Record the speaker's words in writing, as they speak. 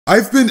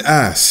I've been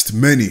asked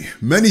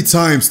many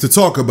times to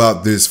talk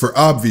about this for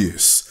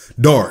obvious,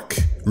 dark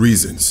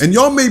reasons. And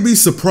y'all may be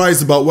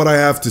surprised about what I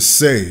have to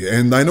say,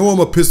 and I know I'm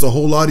gonna piss a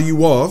whole lot of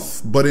you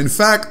off, but in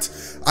fact,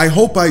 I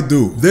hope I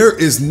do. There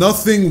is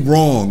nothing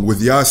wrong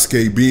with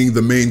Yasuke being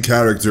the main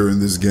character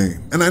in this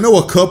game. And I know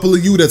a couple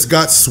of you that's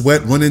got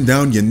sweat running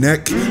down your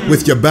neck,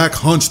 with your back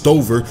hunched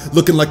over,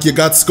 looking like you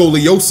got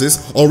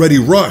scoliosis, already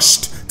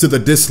rushed to the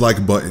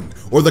dislike button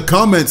or the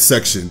comment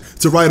section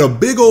to write a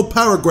big old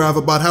paragraph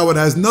about how it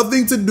has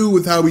nothing to do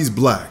with how he's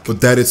black,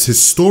 but that it's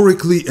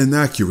historically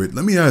inaccurate.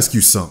 Let me ask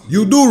you something.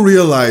 You do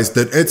realize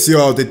that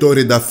Ezio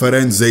Auditore da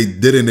Firenze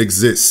didn't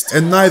exist,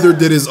 and neither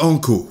did his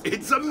uncle.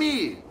 It's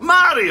me,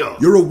 Mario!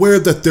 You're aware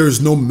that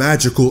there's no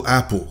magical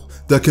apple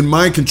that can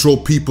mind control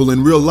people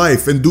in real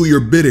life and do your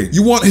bidding.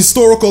 You want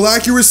historical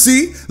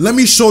accuracy? Let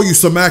me show you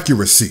some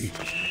accuracy.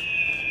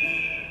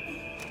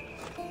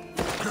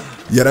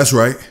 Yeah, that's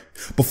right.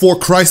 Before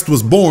Christ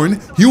was born,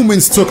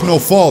 humans took no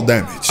fall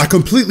damage. I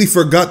completely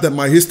forgot that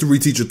my history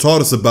teacher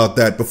taught us about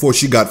that before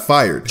she got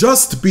fired.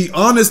 Just be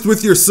honest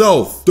with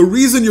yourself. The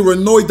reason you're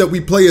annoyed that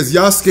we play as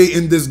Yasuke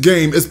in this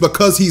game is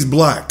because he's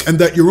black, and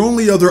that your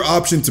only other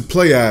option to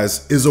play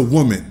as is a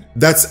woman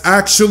that's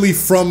actually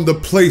from the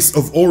place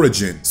of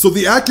origin. So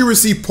the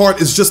accuracy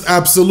part is just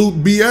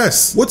absolute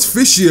BS. What's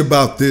fishy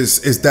about this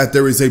is that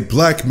there is a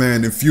black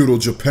man in feudal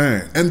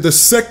Japan, and the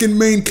second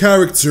main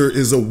character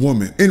is a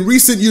woman. In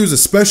recent years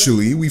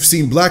especially, we've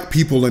seen black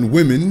people and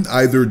women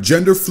either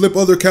gender flip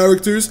other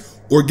characters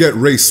or get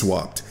race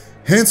swapped.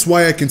 Hence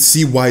why I can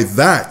see why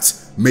that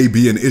may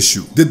be an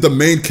issue. Did the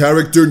main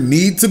character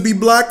need to be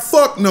black?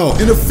 Fuck no.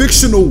 In a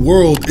fictional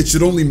world, it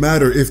should only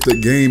matter if the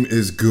game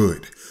is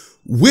good.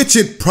 Which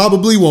it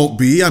probably won't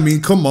be. I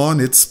mean, come on,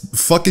 it's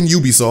fucking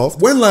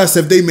Ubisoft. When last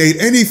have they made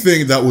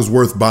anything that was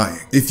worth buying?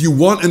 If you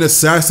want an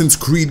Assassin's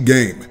Creed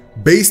game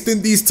based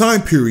in these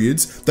time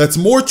periods that's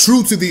more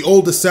true to the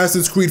old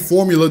Assassin's Creed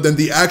formula than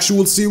the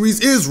actual series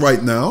is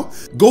right now,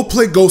 go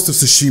play Ghost of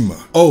Tsushima.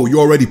 Oh, you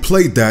already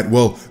played that?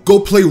 Well, go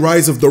play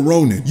Rise of the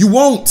Ronin. You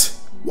won't.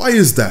 Why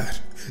is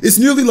that? It's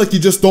nearly like you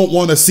just don't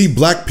want to see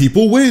black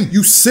people win.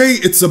 You say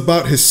it's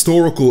about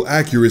historical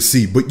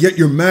accuracy, but yet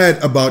you're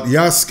mad about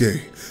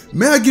Yasuke.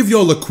 May I give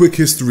y'all a quick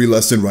history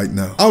lesson right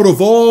now? Out of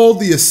all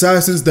the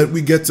assassins that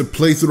we get to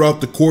play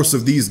throughout the course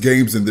of these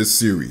games in this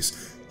series,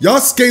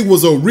 Yasuke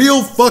was a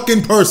real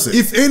fucking person.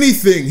 If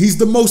anything, he's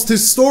the most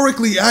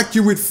historically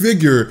accurate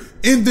figure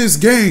in this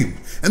game.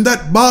 And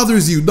that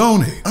bothers you,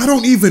 don't it? I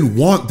don't even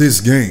want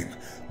this game,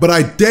 but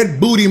I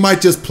dead booty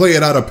might just play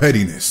it out of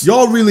pettiness.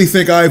 Y'all really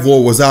think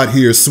Ivor was out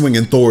here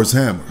swinging Thor's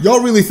hammer? Y'all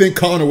really think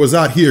Connor was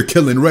out here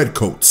killing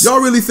redcoats? Y'all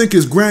really think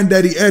his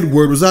granddaddy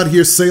Edward was out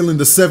here sailing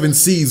the 7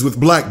 seas with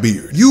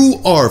Blackbeard?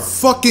 You are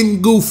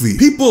fucking goofy.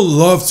 People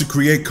love to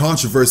create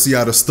controversy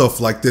out of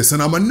stuff like this,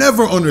 and I'ma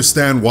never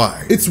understand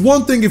why. It's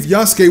one thing if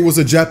Yasuke was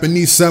a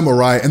Japanese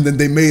samurai and then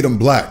they made him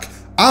black.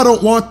 I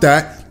don't want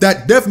that.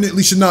 That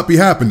definitely should not be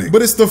happening.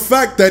 But it's the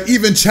fact that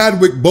even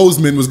Chadwick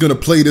Boseman was gonna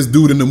play this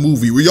dude in the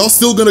movie. Were y'all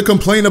still gonna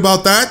complain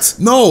about that?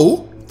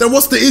 No. Then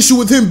what's the issue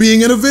with him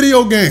being in a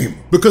video game?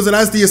 Because it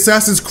has the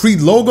Assassin's Creed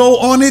logo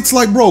on it? It's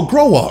like, bro,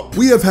 grow up.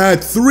 We have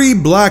had 3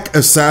 black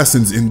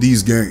assassins in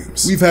these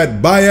games. We've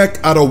had Bayek,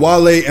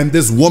 Adewale, and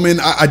this woman,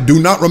 I do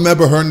not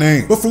remember her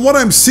name. But from what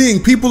I'm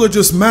seeing, people are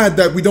just mad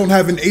that we don't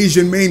have an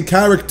Asian main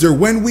character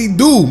when we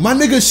do. My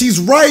nigga, she's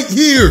right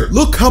here.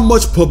 Look how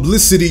much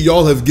publicity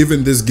y'all have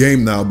given this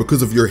game now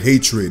because of your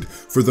hatred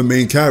for the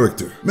main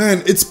character.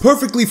 Man, it's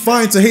perfectly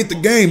fine to hate the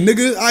game,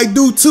 nigga. I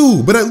do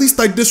too, but at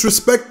least I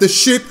disrespect the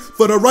shit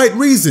for the right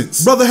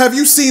reasons. Brother, have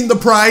you seen the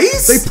price?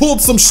 They pulled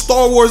some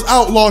Star Wars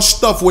Outlaw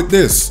stuff with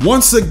this.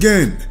 Once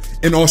again,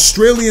 in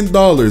Australian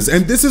dollars,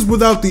 and this is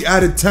without the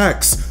added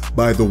tax.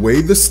 By the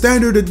way, the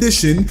standard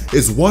edition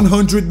is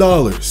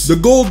 $100. The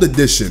gold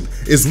edition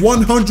is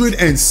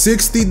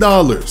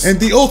 $160. And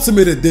the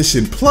ultimate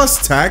edition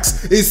plus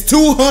tax is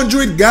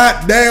 $200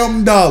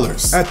 goddamn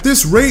dollars. At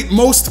this rate,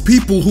 most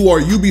people who are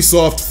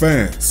Ubisoft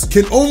fans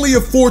can only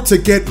afford to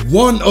get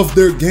one of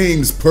their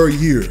games per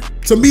year.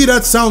 To me,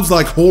 that sounds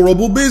like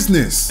horrible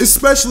business,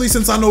 especially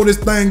since I know this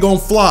thing gon'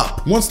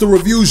 flop once the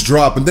reviews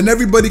drop and then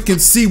everybody can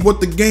see what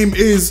the game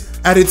is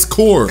at its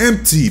core.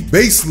 Empty,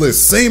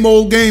 baseless, same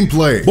old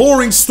gameplay,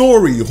 boring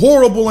story,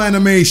 horrible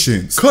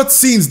animations,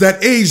 cutscenes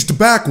that aged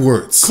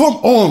backwards. Come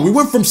on, we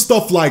went from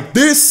stuff like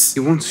this. He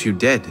wants you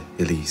dead,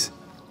 Elise.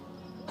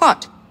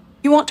 What?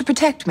 You want to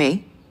protect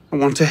me? I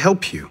want to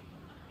help you.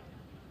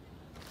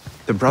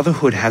 The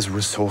Brotherhood has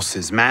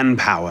resources,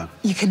 manpower.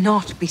 You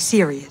cannot be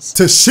serious.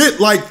 To shit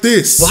like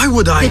this. Why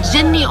would I? The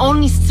Jinni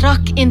only struck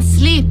in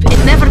sleep.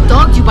 It never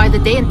dogged you by the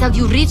day until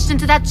you reached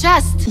into that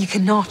chest. You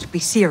cannot be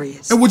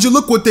serious. And would you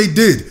look what they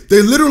did?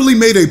 They literally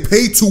made a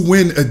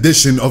pay-to-win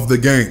edition of the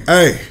game.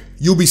 Hey,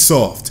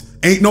 Ubisoft.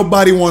 Ain't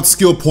nobody wants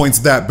skill points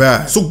that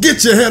bad. So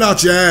get your head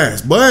out your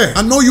ass, boy.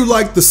 I know you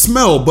like the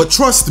smell, but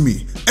trust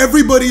me,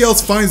 everybody else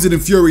finds it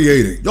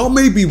infuriating. Y'all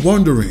may be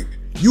wondering,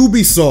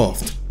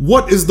 Ubisoft,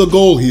 what is the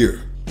goal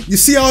here? You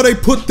see how they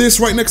put this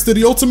right next to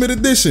the Ultimate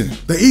Edition?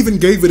 They even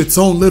gave it its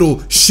own little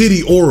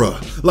shitty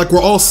aura, like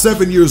we're all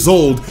 7 years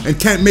old and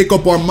can't make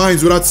up our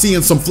minds without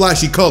seeing some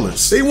flashy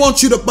colors. They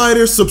want you to buy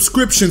their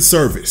subscription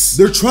service.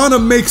 They're trying to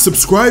make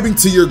subscribing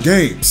to your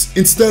games,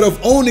 instead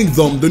of owning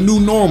them, the new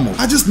normal.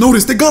 I just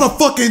noticed they got a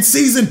fucking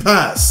season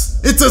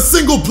pass. It's a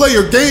single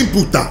player game,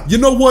 puta. You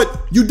know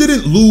what? You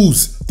didn't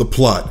lose the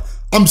plot.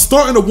 I'm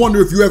starting to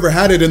wonder if you ever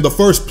had it in the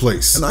first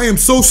place. And I am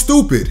so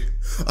stupid.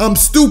 I'm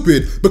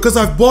stupid because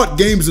I've bought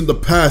games in the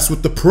past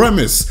with the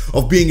premise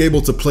of being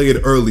able to play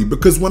it early,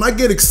 because when I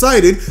get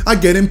excited, I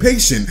get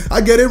impatient,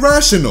 I get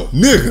irrational.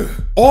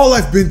 Nigga, all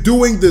I've been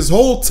doing this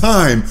whole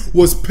time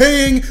was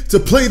paying to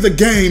play the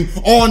game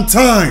on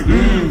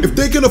time. If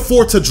they can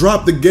afford to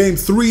drop the game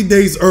 3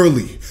 days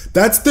early,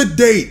 that's the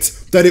date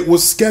that it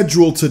was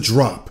scheduled to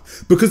drop.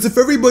 Because if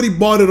everybody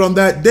bought it on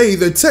that day,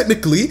 then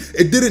technically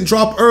it didn't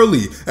drop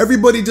early.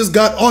 Everybody just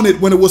got on it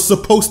when it was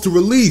supposed to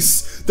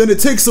release. Then it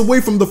takes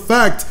away from the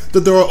fact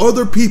that there are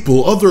other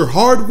people, other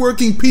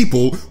hardworking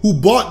people who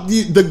bought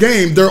the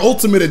game, their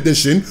Ultimate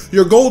Edition,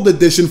 your Gold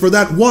Edition, for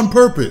that one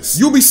purpose.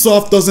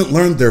 Ubisoft doesn't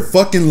learn their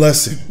fucking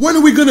lesson. When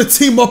are we gonna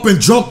team up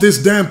and jump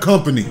this damn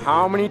company?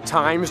 How many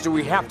times do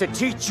we have to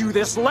teach you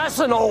this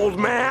lesson, old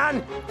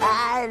man?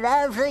 I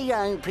love the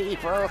young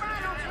people.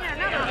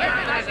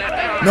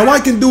 Now I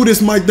can do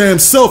this my damn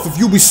self if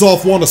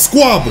Ubisoft want to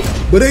squabble,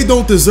 but they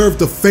don't deserve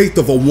the fate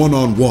of a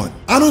one-on-one.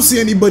 I don't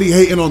see anybody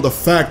hating on the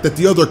fact that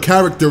the other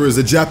character is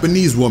a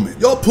Japanese woman.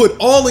 Y'all put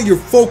all of your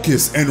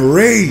focus and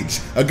rage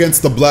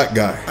against the black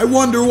guy. I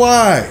wonder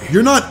why.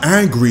 You're not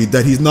angry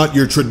that he's not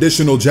your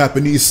traditional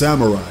Japanese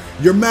samurai.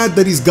 You're mad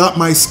that he's got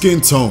my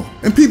skin tone.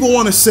 And people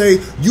want to say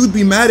you'd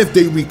be mad if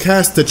they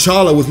recast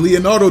T'Challa with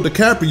Leonardo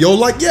DiCaprio.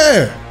 Like,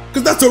 yeah,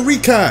 because that's a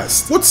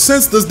recast. What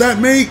sense does that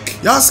make?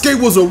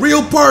 Yasuke was a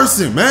real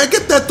person, man.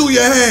 Get that through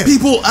your head.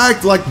 People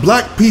act like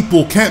black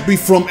people can't be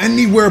from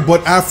anywhere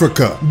but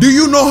Africa. Do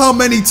you know how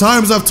many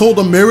times I've told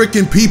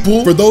American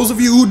people? For those of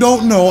you who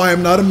don't know, I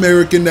am not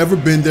American, never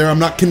been there. I'm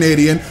not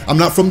Canadian. I'm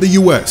not from the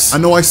US. I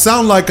know I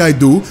sound like I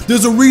do.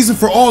 There's a reason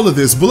for all of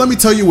this, but let me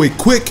tell you a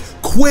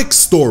quick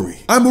story.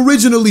 I'm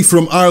originally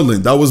from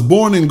Ireland. I was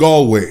born in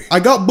Galway.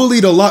 I got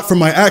bullied a lot for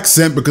my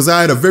accent because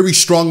I had a very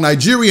strong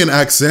Nigerian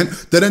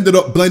accent that ended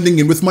up blending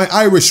in with my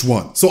Irish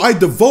one. So I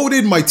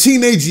devoted my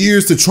teenage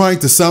years to trying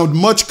to sound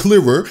much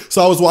clearer,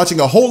 so I was watching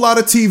a whole lot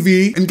of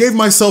TV and gave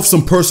myself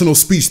some personal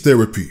speech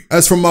therapy.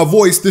 As for my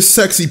voice, this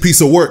sexy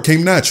piece of work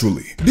came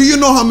naturally. Do you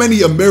know how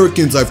many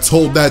Americans I've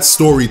told that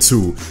story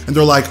to? And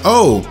they're like,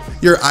 oh,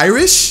 you're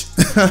Irish?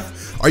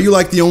 Are you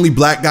like the only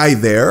black guy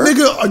there?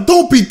 Nigga,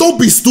 don't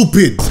be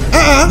stupid.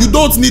 You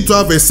don't need to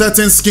have a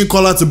certain skin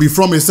color to be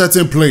from a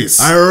certain place.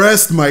 I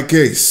rest my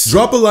case.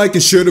 Drop a like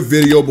and share the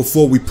video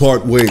before we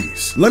part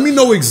ways. Let me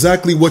know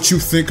exactly what you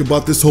think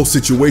about this whole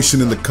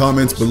situation in the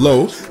comments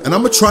below, and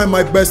I'm gonna try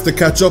my best to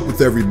catch up with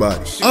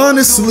everybody.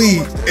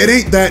 Honestly, it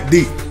ain't that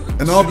deep,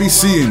 and I'll be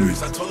seeing you.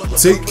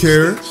 Take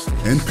care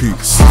and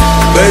peace.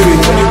 Baby,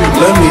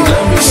 let me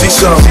see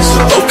some.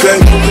 Okay,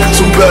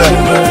 too bad.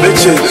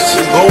 Bitches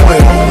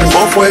going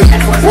both ways.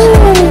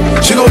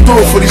 She gon' do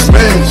it for these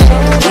fans.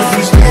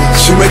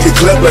 She make it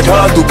clap like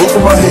how I do both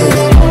of my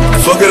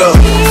hands. Fuck it up,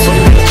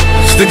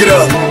 stick it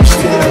up,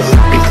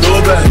 throw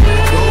it back.